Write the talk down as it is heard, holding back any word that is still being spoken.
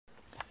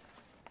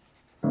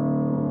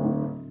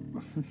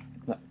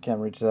No, can't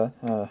reach that.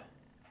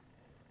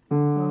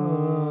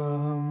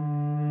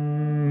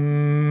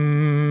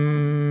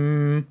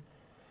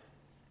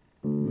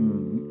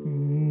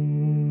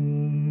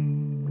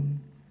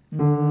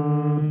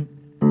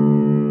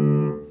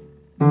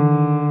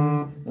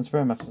 It's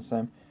very much the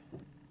same.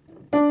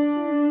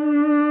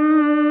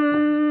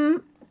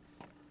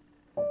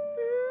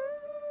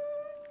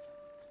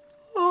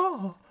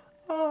 Oh,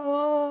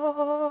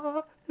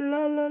 oh,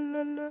 la la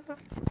la la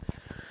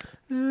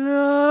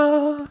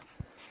la.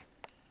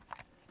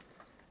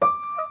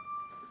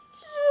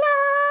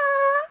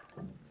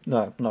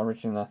 No, I'm not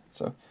reaching that.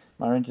 So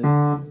my range is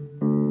low.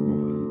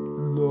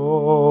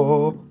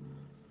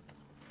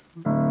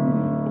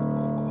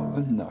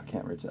 No, I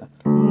can't reach that.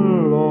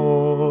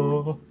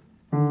 Low.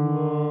 Low.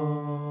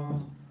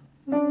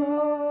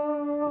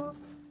 Low.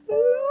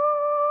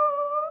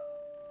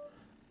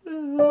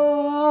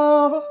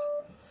 Low.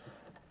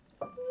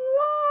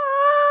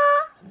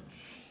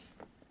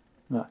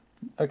 No.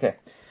 Okay.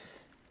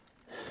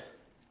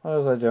 What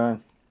was I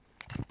doing?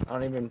 I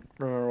don't even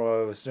remember what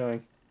I was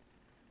doing.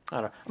 I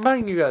don't know. I'm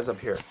inviting you guys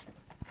up here.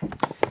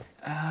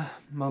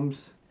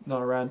 Mom's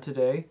not around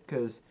today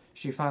because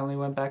she finally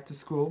went back to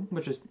school,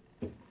 which is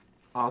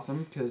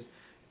awesome because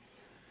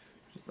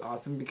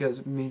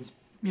it means,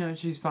 you know,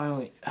 she's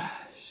finally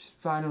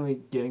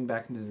getting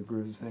back into the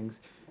groove of things,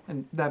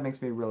 and that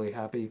makes me really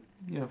happy,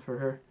 you know, for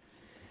her.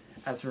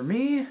 As for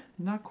me,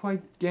 not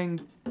quite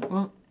getting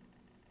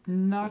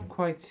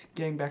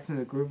back into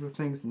the groove of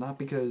things, not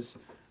because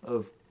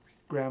of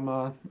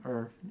grandma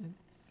or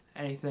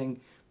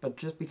anything, but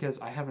just because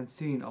I haven't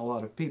seen a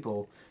lot of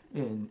people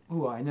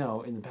who I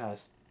know in the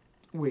past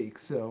week.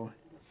 So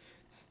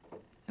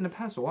in the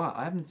past while,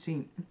 I haven't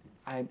seen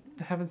as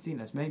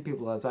many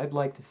people as I'd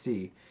like to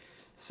see.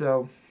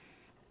 So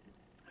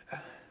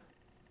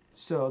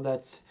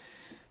that's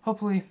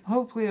hopefully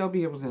I'll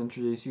be able to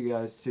introduce you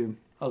guys to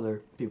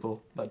other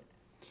people, but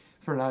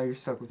for now you're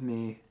stuck with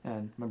me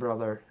and my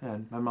brother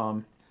and my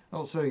mom.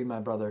 I'll show you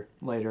my brother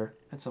later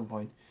at some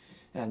point,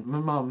 and my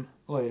mom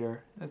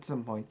later at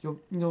some point. You'll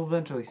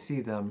eventually see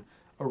them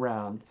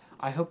around.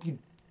 I hope you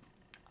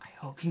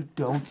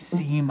don't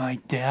see my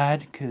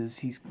dad, because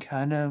he's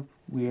kind of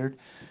weird.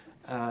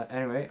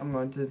 Anyway, I'm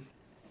going to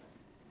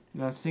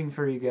sing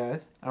for you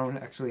guys. I don't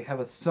actually have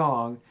a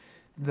song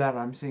that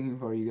I'm singing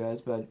for you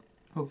guys, but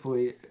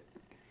hopefully,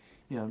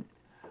 you know,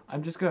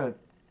 I'm just gonna,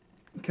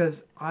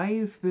 because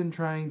I've been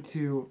trying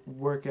to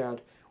work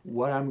out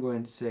what I'm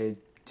going to say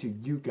to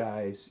you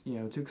guys, you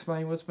know, to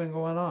explain what's been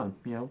going on,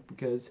 you know,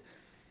 because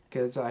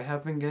I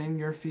have been getting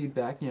your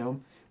feedback, you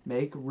know,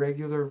 make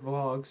regular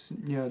vlogs,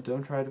 you know,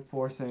 don't try to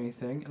force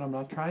anything, and I'm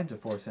not trying to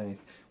force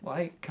anything. Well,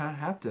 I kind of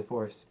have to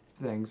force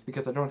things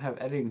because I don't have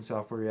editing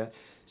software yet,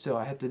 so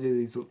I have to do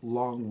these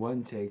long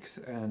one takes,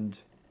 and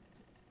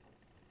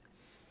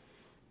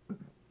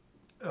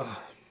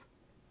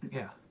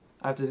yeah,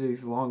 I have to do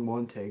these long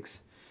one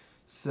takes,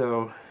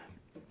 so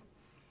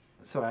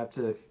I have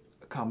to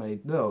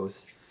accommodate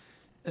those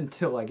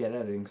until I get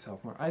editing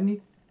software.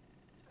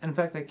 In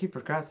fact, I keep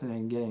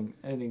procrastinating getting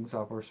editing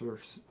software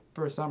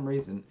for some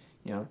reason.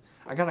 You know,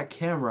 I got a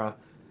camera,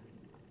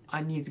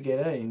 I need to get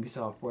editing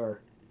software.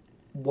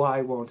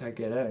 Why won't I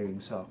get editing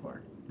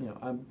software? You know,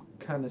 I'm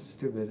kind of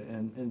stupid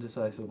and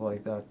indecisive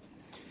like that.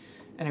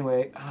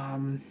 Anyway,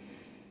 I'm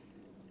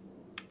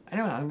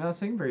gonna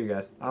sing for you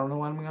guys. I don't know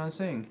what I'm gonna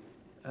sing.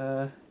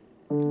 I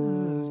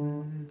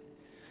don't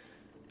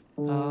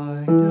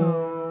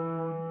know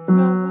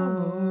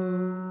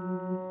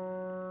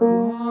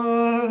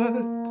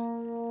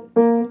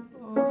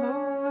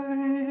what I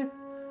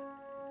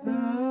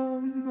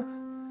am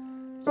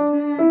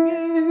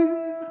singing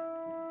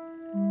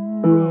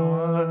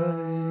right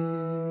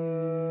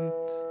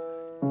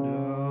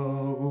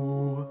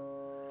now.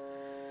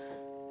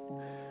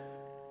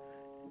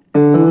 It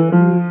will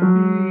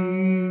be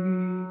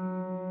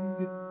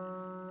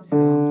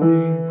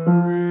something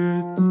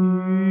pretty,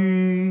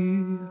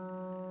 something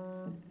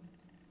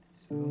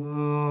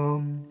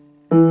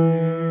pretty.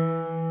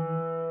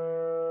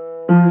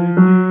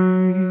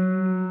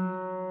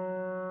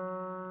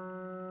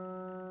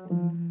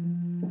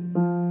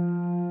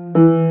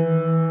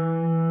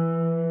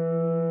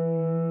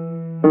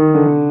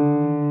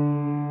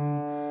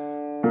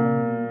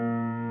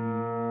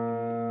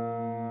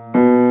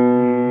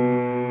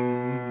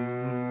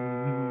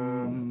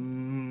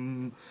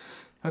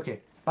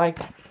 Okay, bye.